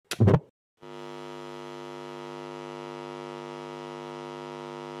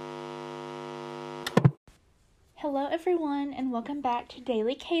Hello, everyone, and welcome back to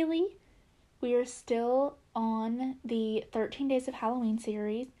Daily Kaylee. We are still on the 13 Days of Halloween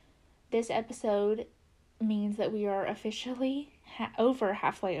series. This episode means that we are officially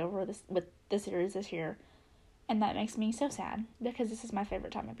halfway over with the series this year, and that makes me so sad because this is my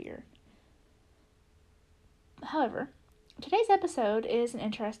favorite time of year. However, today's episode is an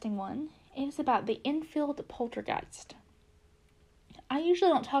interesting one. It is about the Enfield poltergeist. I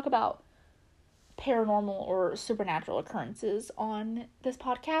usually don't talk about paranormal or supernatural occurrences on this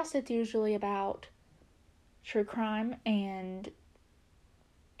podcast. It's usually about true crime and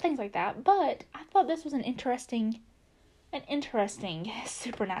things like that, but I thought this was an interesting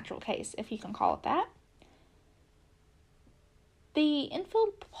supernatural case, if you can call it that. The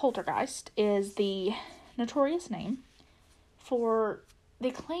Enfield poltergeist is the notorious name for the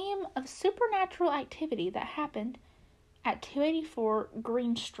claim of supernatural activity that happened at 284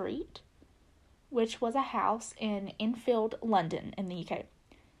 Green Street, which was a house in Enfield, London, in the UK.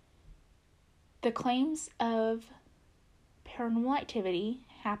 The claims of paranormal activity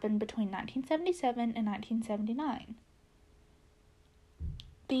happened between 1977 and 1979.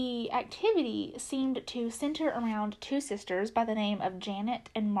 The activity seemed to center around two sisters by the name of Janet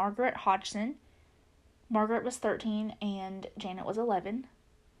and Margaret Hodgson. Margaret was 13 and Janet was 11.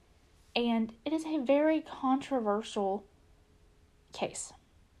 And it is a very controversial case.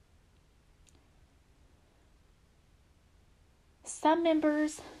 Some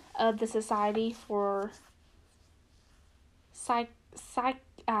members of the Society for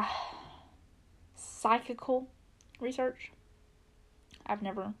Psychical Research, I've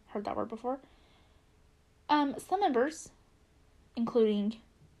never heard that word before. Some members, including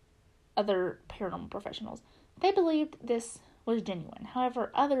other paranormal professionals, they believed this was genuine.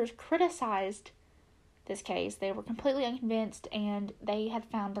 However, others criticized this case. They were completely unconvinced, and they had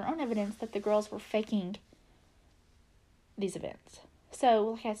found their own evidence that the girls were faking these events.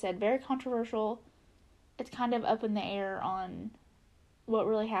 So, like I said, very controversial. It's kind of up in the air on what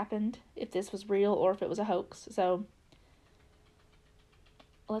really happened, if this was real or if it was a hoax. So,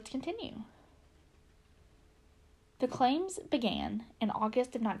 let's continue. The claims began in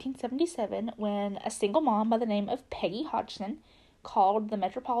August of 1977 when a single mom by the name of Peggy Hodgson called the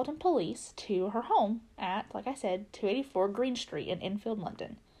Metropolitan Police to her home at, like I said, 284 Green Street in Enfield,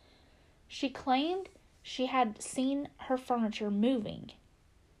 London. She claimed she had seen her furniture moving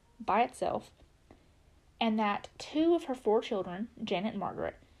by itself, and that two of her four children, Janet and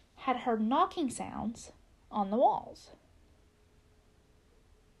Margaret, had heard knocking sounds on the walls.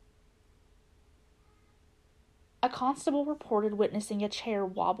 A constable reported witnessing a chair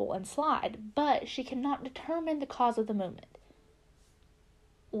wobble and slide, but she could not determine the cause of the movement,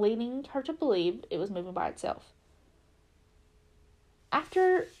 leading her to believe it was moving by itself.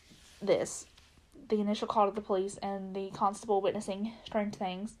 After this, the initial call to the police and the constable witnessing strange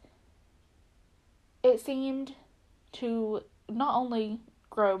things, it seemed to not only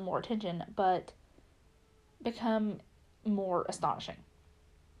grow more attention, but become more astonishing.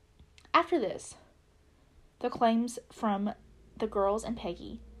 After this, the claims from the girls and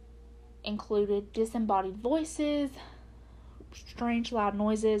Peggy included disembodied voices, strange loud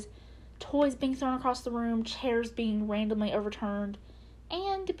noises, toys being thrown across the room, chairs being randomly overturned,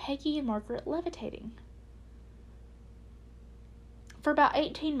 and Peggy and Margaret levitating. For about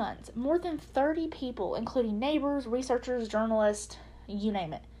 18 months, more than 30 people, including neighbors, researchers, journalists, you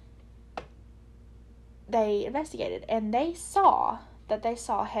name it, they investigated, and they saw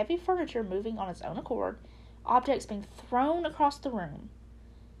heavy furniture moving on its own accord, objects being thrown across the room,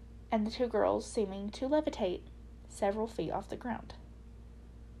 and the two girls seeming to levitate several feet off the ground.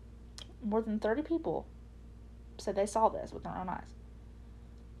 More than 30 people said they saw this with their own eyes.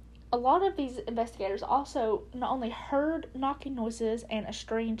 A lot of these investigators also not only heard knocking noises and a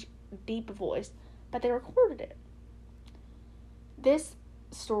strange, deep voice, but they recorded it. This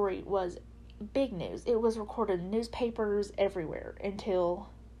story was big news. It was recorded in newspapers everywhere until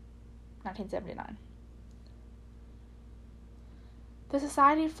 1979. The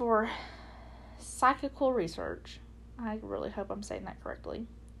Society for Psychical Research, I really hope I'm saying that correctly,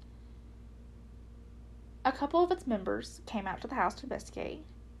 a couple of its members came out to the house to investigate,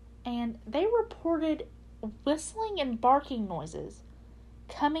 and they reported whistling and barking noises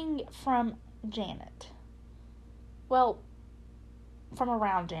coming from Janet. Well, from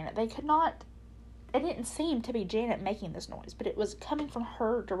around Janet. It didn't seem to be Janet making this noise, but it was coming from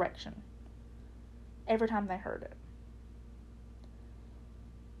her direction every time they heard it.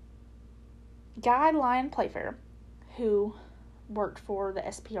 Guy Lyon Playfair, who worked for the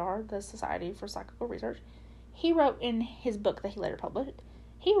SPR, the Society for Psychical Research, he wrote in his book that he later published,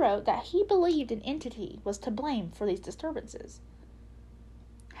 He wrote that he believed an entity was to blame for these disturbances.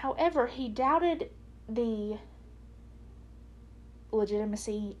 However, he doubted the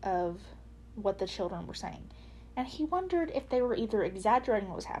legitimacy of what the children were saying, and he wondered if they were either exaggerating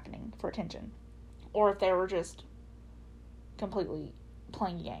what was happening for attention, or if they were just completely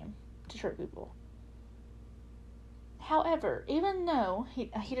playing a game to trick people. However, even though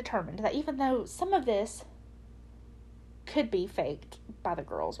he determined that even though some of this could be faked by the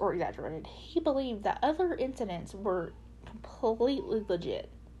girls or exaggerated, he believed that other incidents were completely legit.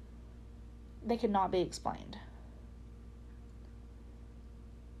 They could not be explained.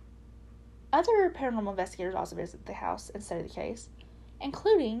 Other paranormal investigators also visited the house and studied the case,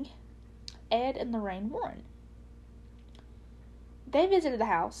 including Ed and Lorraine Warren. They visited the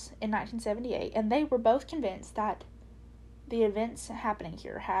house in 1978, and they were both convinced that the events happening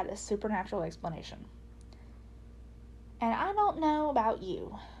here had a supernatural explanation. And I don't know about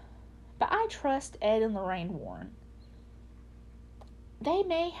you, but I trust Ed and Lorraine Warren. They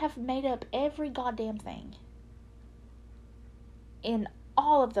may have made up every goddamn thing in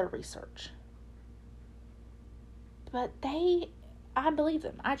all of their research. But I believe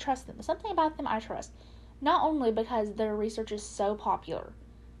them. I trust them. Something about them I trust. Not only because their research is so popular,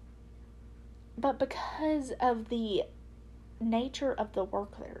 but because of the nature of the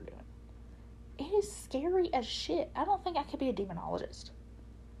work they're doing. It is scary as shit. I don't think I could be a demonologist.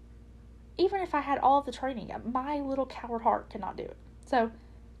 Even if I had all of the training, my little coward heart cannot do it. So,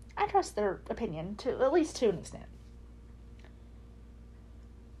 I trust their opinion at least to an extent.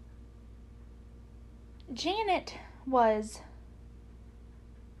 Janet was...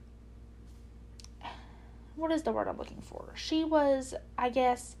 what is the word I'm looking for? She was, I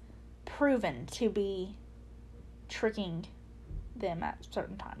guess, proven to be tricking them at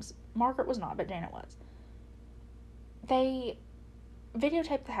certain times. Margaret was not, but Janet was. They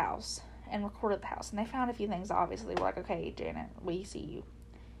videotaped the house and recorded the house, and they found a few things. Obviously, we're like, okay, Janet, we see you.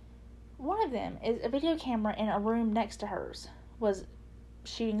 One of them is a video camera in a room next to hers was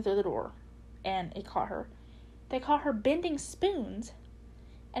shooting through the door, and it caught her. They caught her bending spoons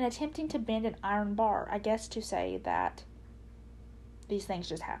and attempting to bend an iron bar, I guess to say that these things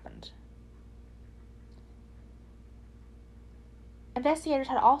just happened. Investigators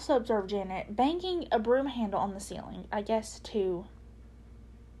had also observed Janet banging a broom handle on the ceiling, I guess to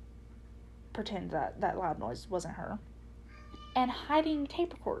pretend that that loud noise wasn't her, and hiding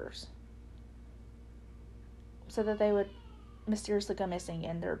tape recorders so that they would mysteriously go missing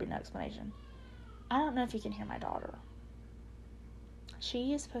and there would be no explanation. I don't know if you can hear my daughter.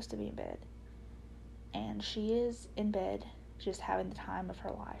 She is supposed to be in bed, and she is in bed just having the time of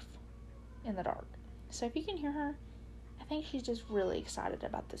her life in the dark. So if you can hear her, I think she's just really excited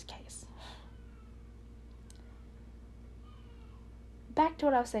about this case. Back to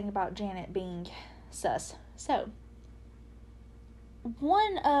what I was saying about Janet being sus. So,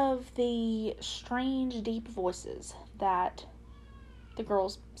 one of the strange, deep voices that the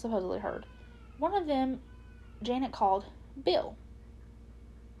girls supposedly heard, one of them Janet called Bill.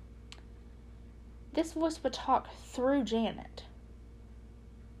 This voice would talk through Janet,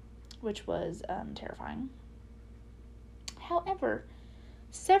 which was terrifying. However,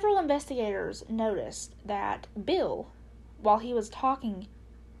 several investigators noticed that Bill, while he was talking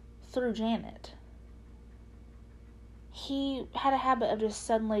through Janet, he had a habit of just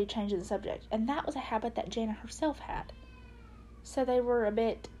suddenly changing the subject, and that was a habit that Janet herself had. So they were a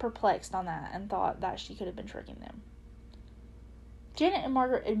bit perplexed on that and thought that she could have been tricking them. Janet and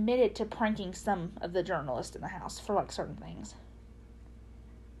Margaret admitted to pranking some of the journalists in the house for certain things,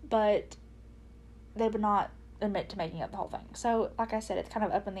 but they would not admit to making up the whole thing. So, like I said, it's kind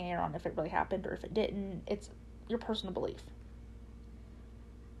of up in the air on if it really happened or if it didn't. It's your personal belief.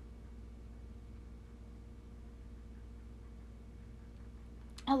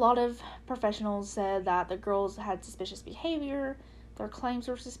 A lot of professionals said that the girls had suspicious behavior, their claims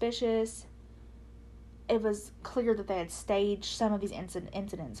were suspicious. It was clear that they had staged some of these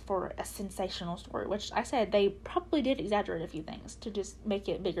incidents for a sensational story, which I said they probably did exaggerate a few things to just make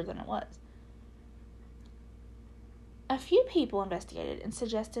it bigger than it was. A few people investigated and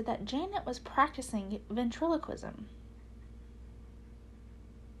suggested that Janet was practicing ventriloquism,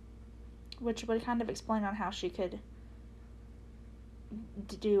 which would kind of explain on how she could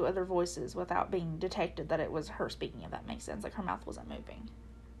do other voices without being detected that it was her speaking, if that makes sense. Like her mouth wasn't moving.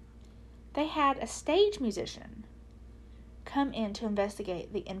 They had a stage musician come in to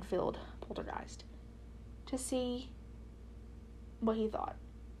investigate the Enfield poltergeist to see what he thought.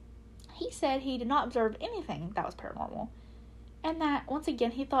 He said he did not observe anything that was paranormal, and that, once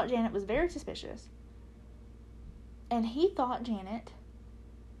again, he thought Janet was very suspicious, and he thought Janet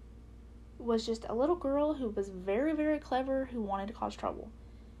was just a little girl who was very, very clever, who wanted to cause trouble.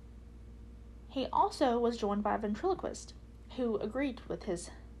 He also was joined by a ventriloquist who agreed with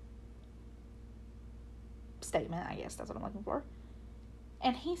his statement, I guess that's what I'm looking for.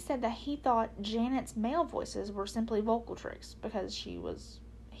 And he said that he thought Janet's male voices were simply vocal tricks because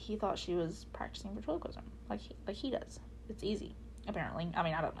he thought she was practicing ventriloquism like he does. It's easy, apparently. I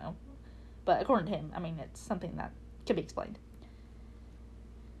mean, I don't know. But according to him, I mean, it's something that could be explained.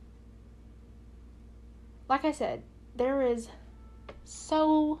 Like I said, there is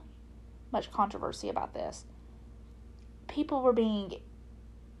so much controversy about this. People were being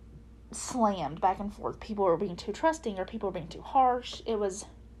slammed back and forth. People were being too trusting or people were being too harsh. It was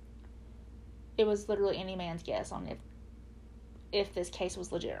literally any man's guess on if this case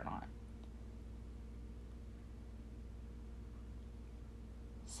was legit or not.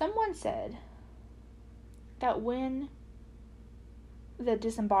 Someone said that when the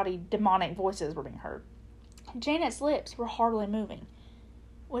disembodied demonic voices were being heard, Janet's lips were hardly moving,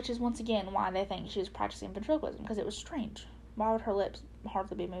 which is once again why they think she was practicing ventriloquism, because it was strange. Why would her lips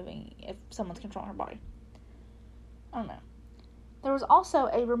hardly be moving if someone's controlling her body? I don't know. There was also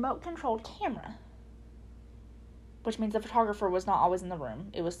a remote-controlled camera, which means the photographer was not always in the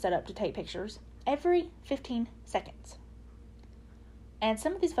room. It was set up to take pictures every 15 seconds. And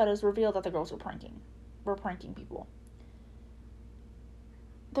some of these photos reveal that the girls were pranking people.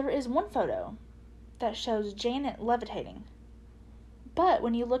 There is one photo that shows Janet levitating. But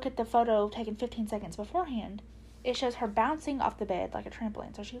when you look at the photo taken 15 seconds beforehand, it shows her bouncing off the bed like a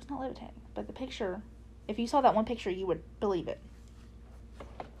trampoline. So she was not levitating. But the picture, if you saw that one picture, you would believe it.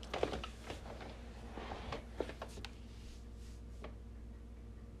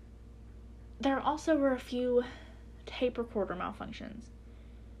 There also were a few tape recorder malfunctions.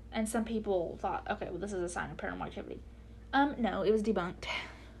 And some people thought, okay, well, this is a sign of paranormal activity. No, it was debunked.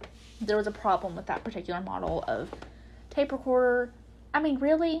 There was a problem with that particular model of tape recorder. I mean,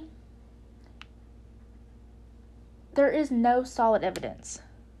 really, there is no solid evidence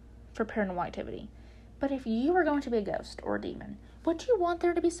for paranormal activity. But if you were going to be a ghost or a demon, would you want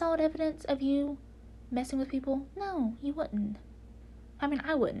there to be solid evidence of you messing with people? No, you wouldn't. I mean,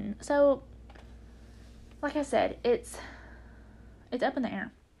 I wouldn't. So, like I said, it's up in the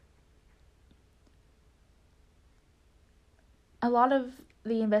air. A lot of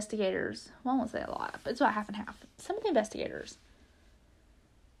the investigators, well, I won't say a lot, but it's about half and half. Some of the investigators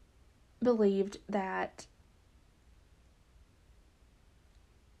believed that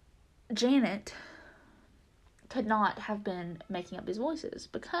Janet could not have been making up these voices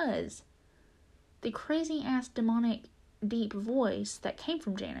because the crazy ass demonic deep voice that came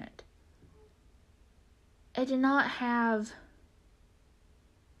from Janet, it did not have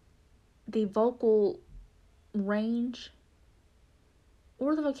the vocal range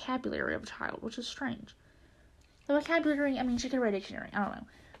or the vocabulary of a child, which is strange. The vocabulary, I mean, she could read a dictionary, I don't know.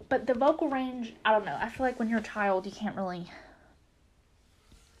 But the vocal range, I don't know. I feel like when you're a child, you can't really,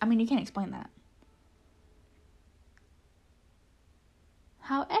 I mean, you can't explain that.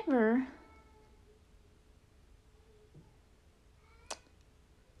 However,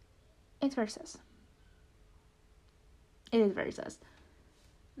 it's very sus. It is very sus.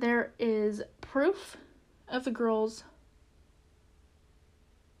 There is proof of the girls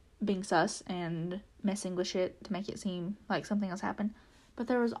being sus and messing with shit to make it seem like something else happened. But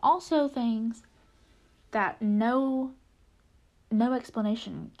there was also things that no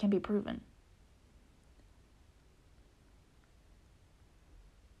explanation can be proven.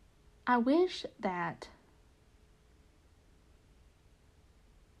 I wish that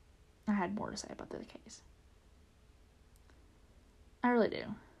I had more to say about this case. I really do.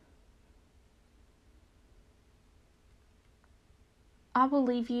 I will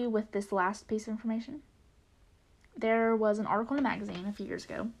leave you with this last piece of information. There was an article in a magazine a few years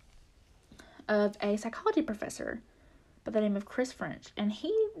ago of a psychology professor by the name of Chris French, and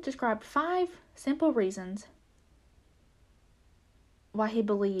he described 5 simple reasons why he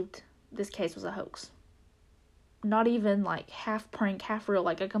believed this case was a hoax. Not even like half prank, half real,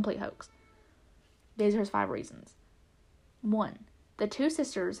 like a complete hoax. These are his 5 reasons. 1. The 2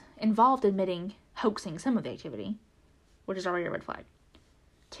 sisters involved admitting hoaxing some of the activity, which is already a red flag.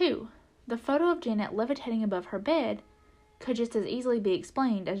 2. The photo of Janet levitating above her bed could just as easily be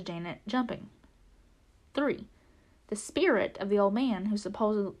explained as Janet jumping. 3. The spirit of the old man who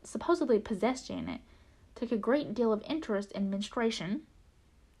supposedly possessed Janet took a great deal of interest in menstruation.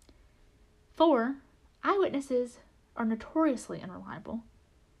 4. Eyewitnesses are notoriously unreliable.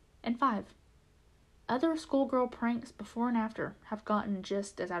 And 5. Other schoolgirl pranks before and after have gotten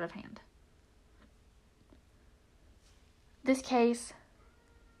just as out of hand. This case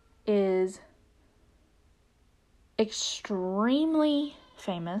is extremely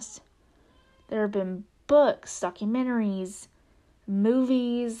famous. There have been books, documentaries,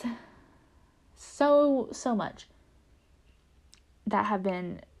 movies, so much that have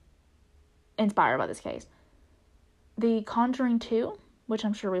been inspired by this case. The Conjuring 2, which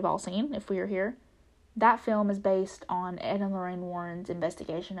I'm sure we've all seen if we are here, that film is based on Ed and Lorraine Warren's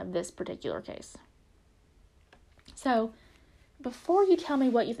investigation of this particular case. So, before you tell me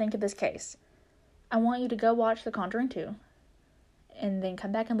what you think of this case, I want you to go watch The Conjuring 2, and then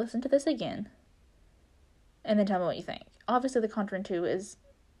come back and listen to this again, and then tell me what you think. Obviously, The Conjuring 2 is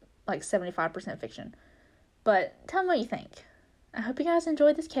like 75% fiction, but tell me what you think. I hope you guys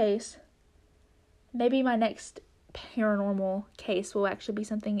enjoyed this case. Maybe my next paranormal case will actually be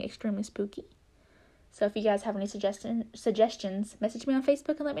something extremely spooky. So if you guys have any suggestions, message me on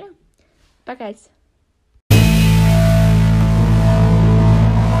Facebook and let me know. Bye, guys.